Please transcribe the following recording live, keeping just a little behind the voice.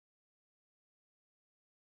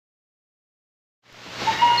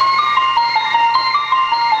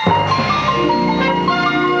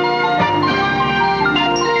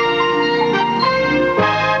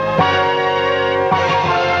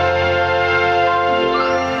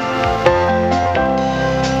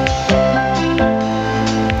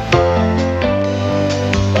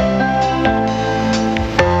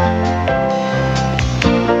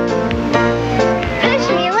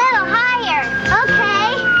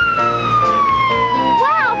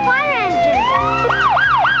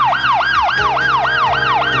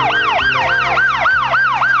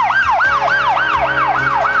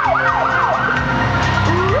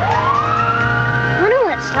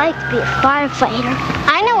firefighter.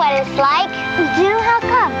 I know what it's like. You do? How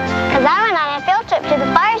come? Because I went on a field trip to the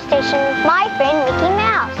fire station with my friend Mickey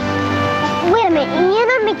Mouse. Wait a minute, you're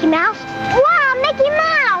not Mickey Mouse? Wow, Mickey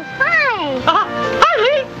Mouse! Hi! Hi,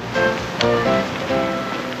 Lee!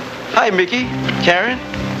 Hi, Mickey. Karen,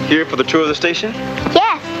 here for the tour of the station?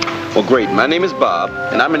 Yes. Well, great. My name is Bob,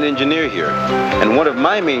 and I'm an engineer here. And one of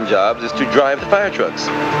my main jobs is to drive the fire trucks.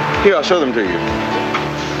 Here, I'll show them to you.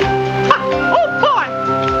 Oh, boy!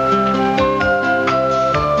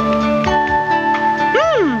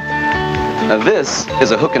 Now, this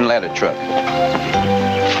is a hook and ladder truck.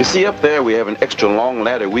 You see, up there we have an extra long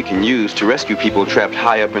ladder we can use to rescue people trapped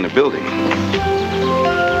high up in a building.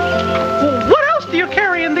 What else do you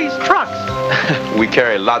carry in these trucks? We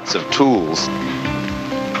carry lots of tools.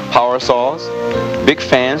 Power saws, big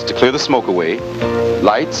fans to clear the smoke away,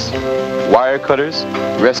 lights, wire cutters,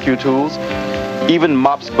 rescue tools, even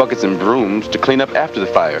mops, buckets, and brooms to clean up after the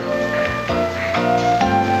fire.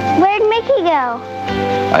 Where'd Mickey go?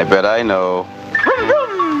 I bet I know. Vroom,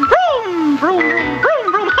 vroom, vroom, vroom,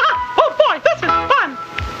 vroom, vroom. Ha! Oh, boy, this is fun!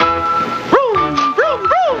 Vroom, vroom,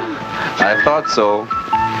 vroom! I thought so.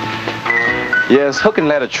 Yes, hook and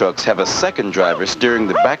ladder trucks have a second driver steering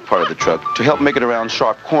the back part of the truck to help make it around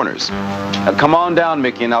sharp corners. Now, come on down,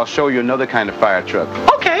 Mickey, and I'll show you another kind of fire truck.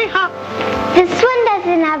 Okay, This one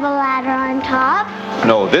doesn't have a ladder on top.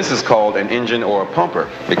 No, this is called an engine or a pumper.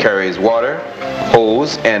 It carries water,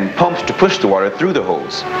 hose, and pumps to push the water through the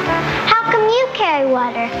hose. How come you carry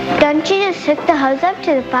water? Don't you just hook the hose up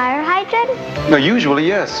to the fire hydrant? No, usually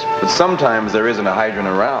yes, but sometimes there isn't a hydrant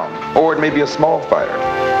around, or it may be a small fire.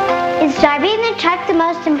 Is driving the truck the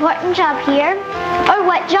most important job here? Or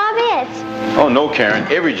what job is? Oh no,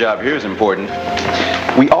 Karen, every job here is important.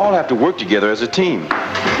 We all have to work together as a team.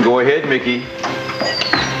 Go ahead, Mickey.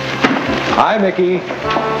 Hi, Mickey.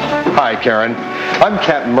 Hi, Karen. I'm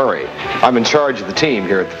Captain Murray. I'm in charge of the team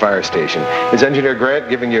here at the fire station. Is Engineer Grant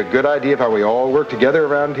giving you a good idea of how we all work together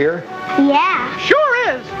around here? Yeah.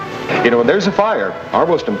 sure is. You know, when there's a fire, our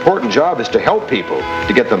most important job is to help people,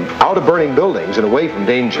 to get them out of burning buildings and away from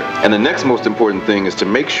danger. And the next most important thing is to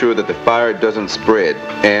make sure that the fire doesn't spread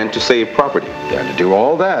and to save property. And to do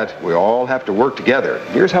all that, we all have to work together.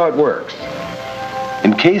 Here's how it works.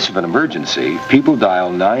 In case of an emergency, people dial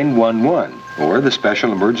 911 or the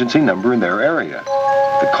special emergency number in their area.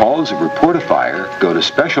 The calls that report a fire go to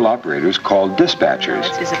special operators called dispatchers.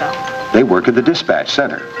 That's Isabel. They work at the dispatch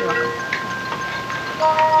center.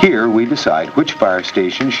 Here we decide which fire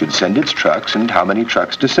station should send its trucks and how many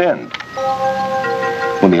trucks to send.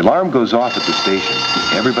 When the alarm goes off at the station,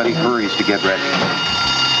 everybody hurries to get ready.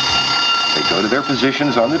 They go to their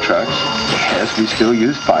positions on the trucks. Yes, we still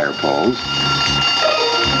use fire poles.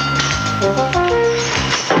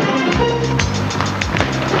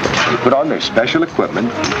 They put on their special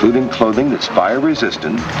equipment, including clothing that's fire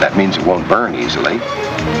resistant. That means it won't burn easily.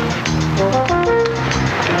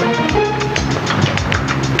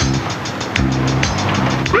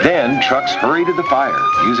 Then trucks hurry to the fire,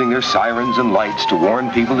 using their sirens and lights to warn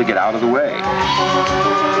people to get out of the way.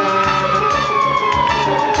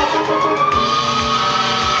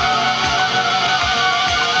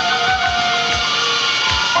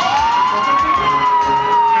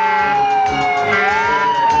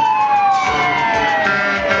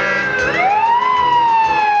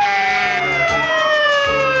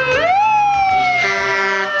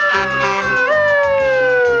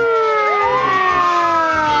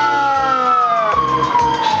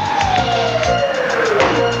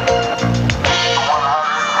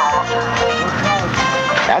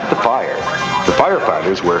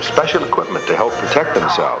 Firefighters wear special equipment to help protect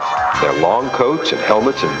themselves. Their long coats and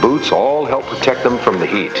helmets and boots all help protect them from the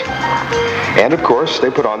heat. And of course, they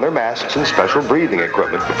put on their masks and special breathing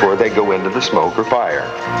equipment before they go into the smoke or fire.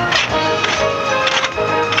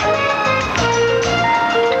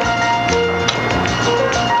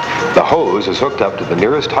 The hose is hooked up to the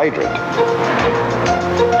nearest hydrant.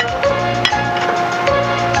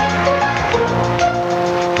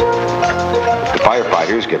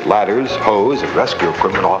 Firefighters get ladders, hose, and rescue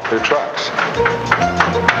equipment off their trucks.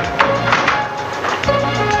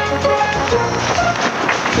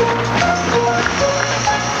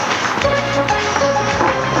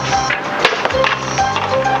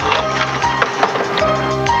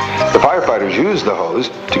 The firefighters use the hose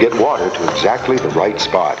to get water to exactly the right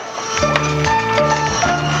spot.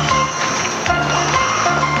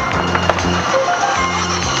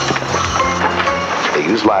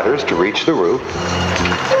 Use ladders to reach the roof.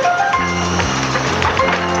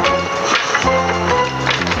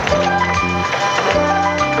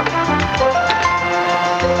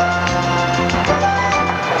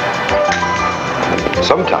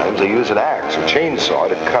 Sometimes they use an axe or chainsaw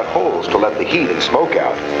to cut holes to let the heat and smoke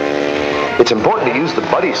out. It's important to use the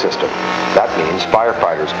buddy system. That means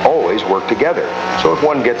firefighters always work together. So if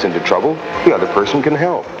one gets into trouble, the other person can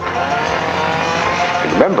help.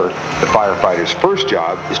 And remember, the firefighter's first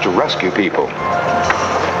job is to rescue people.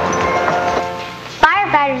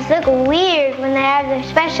 Firefighters look weird when they have their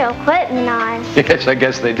special equipment on. Yes, I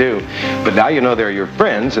guess they do. But now you know they're your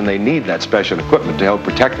friends and they need that special equipment to help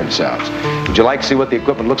protect themselves. Would you like to see what the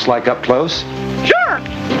equipment looks like up close? Sure.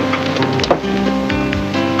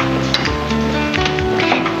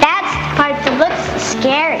 That's the part that looks the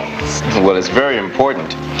scariest. Well, it's very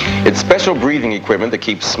important. It's special breathing equipment that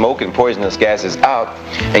keeps smoke and poisonous gases out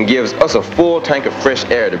and gives us a full tank of fresh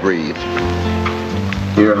air to breathe.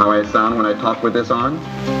 Hear how I sound when I talk with this on?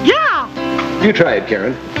 Yeah. You try it,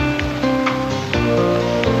 Karen.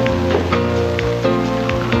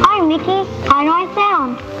 Hi, Mickey. How do I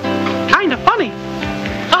sound? Kind of funny.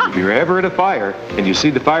 If you're ever at a fire and you see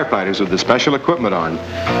the firefighters with the special equipment on,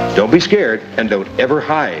 don't be scared and don't ever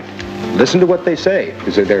hide. Listen to what they say,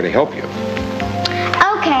 because they're there to help you.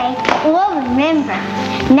 Okay, we'll remember.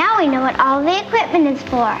 Now we know what all the equipment is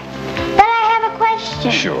for. But I have a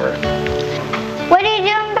question. Sure. What are you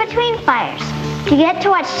doing between fires? Do you get to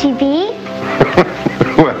watch TV?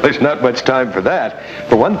 Well, there's not much time for that.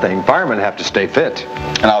 For one thing, firemen have to stay fit.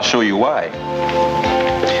 And I'll show you why.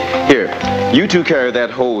 Here, you two carry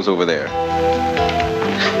that hose over there.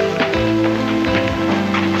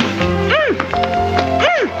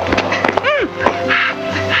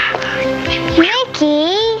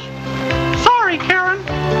 Mickey! Sorry, Karen.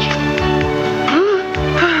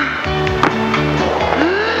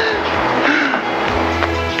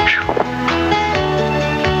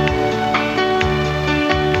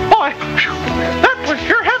 Boy, that was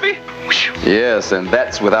sure heavy. Yes, and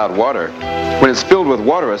that's without water. When it's filled with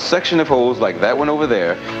water, a section of hose like that one over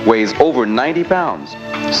there weighs over 90 pounds.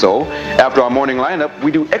 So, after our morning lineup,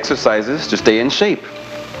 we do exercises to stay in shape.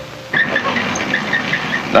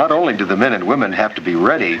 Not only do the men and women have to be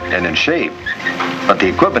ready and in shape, but the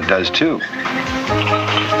equipment does too.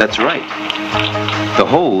 That's right. The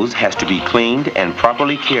hose has to be cleaned and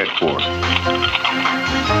properly cared for.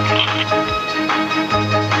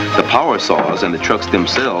 The power saws and the trucks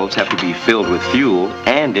themselves have to be filled with fuel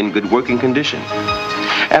and in good working condition.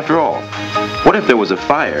 After all, what if there was a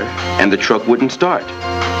fire and the truck wouldn't start?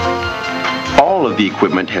 All of the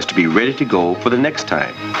equipment has to be ready to go for the next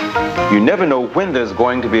time. You never know when there's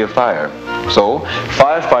going to be a fire. So,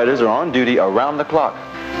 firefighters are on duty around the clock.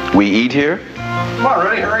 We eat here. Come on,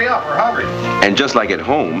 Reddy, hurry up, we're hungry. And just like at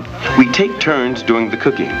home, we take turns doing the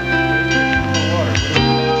cooking.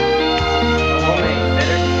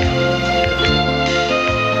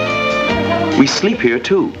 We sleep here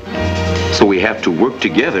too. So we have to work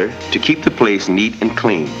together to keep the place neat and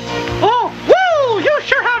clean. Oh, woo! You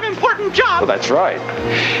sure have important jobs. Well, that's right.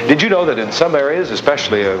 Did you know that in some areas,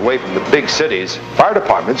 especially away from the big cities, fire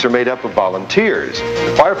departments are made up of volunteers?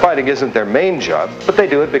 Firefighting isn't their main job, but they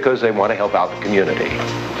do it because they want to help out the community.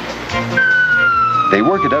 They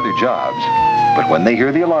work at other jobs, but when they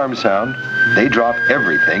hear the alarm sound, they drop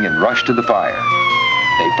everything and rush to the fire.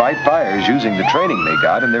 They fight fires using the training they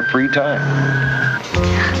got in their free time.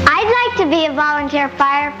 I'd like to be a volunteer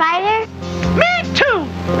firefighter. Me too.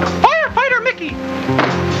 Firefighter Mickey.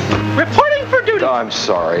 Reporting for duty. I'm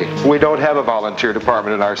sorry. We don't have a volunteer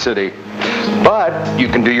department in our city. But you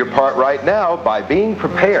can do your part right now by being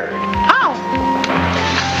prepared. How?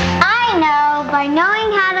 I know, by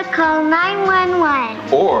knowing how to call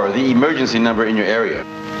 911. Or the emergency number in your area.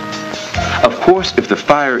 Of course, if the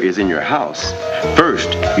fire is in your house,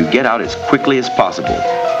 first you get out as quickly as possible.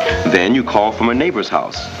 Then you call from a neighbor's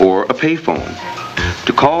house or a payphone.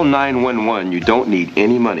 To call 911, you don't need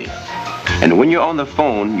any money. And when you're on the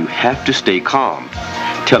phone, you have to stay calm.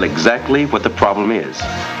 Tell exactly what the problem is.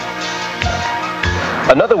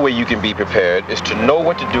 Another way you can be prepared is to know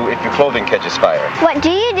what to do if your clothing catches fire. What do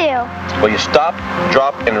you do? Well, you stop,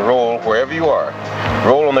 drop, and roll wherever you are.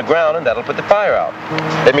 Roll on the ground and that'll put the fire out.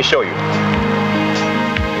 Let me show you.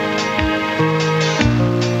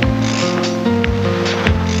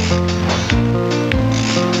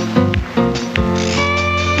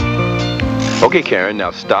 Okay, Karen,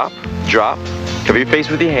 now stop, drop, cover your face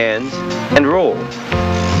with your hands, and roll.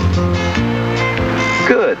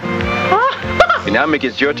 Good. Okay, now, Mickey,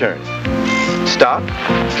 it's your turn. Stop,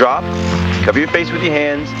 drop, cover your face with your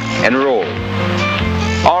hands, and roll.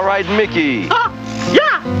 All right, Mickey.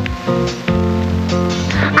 Yeah.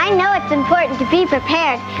 I know it's important to be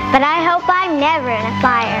prepared, but I hope I'm never in a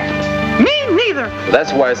fire. Me Neither.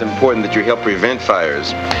 That's why it's important that you help prevent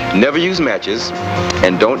fires. Never use matches,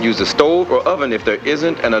 and don't use a stove or oven if there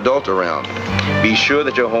isn't an adult around. Be sure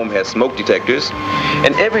that your home has smoke detectors,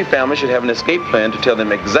 and every family should have an escape plan to tell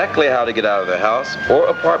them exactly how to get out of their house or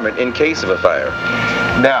apartment in case of a fire.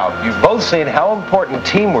 Now, you've both seen how important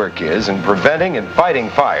teamwork is in preventing and fighting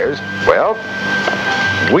fires. Well,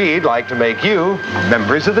 we'd like to make you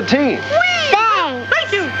members of the team. Thanks.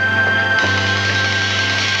 Thank you.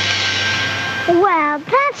 Well,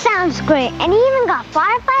 that sounds great. And you even got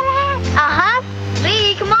firefighter hats? Uh-huh.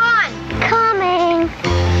 Lee, come on. Coming.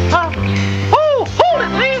 Oh, hold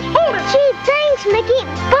it, please, hold it. Gee, thanks, Mickey.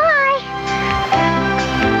 Bye.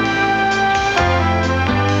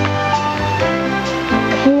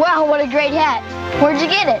 Wow, what a great hat. Where'd you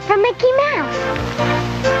get it? From Mickey Mouse.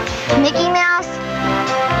 Mickey Mouse?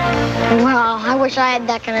 Wow, I wish I had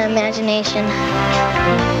that kind of imagination.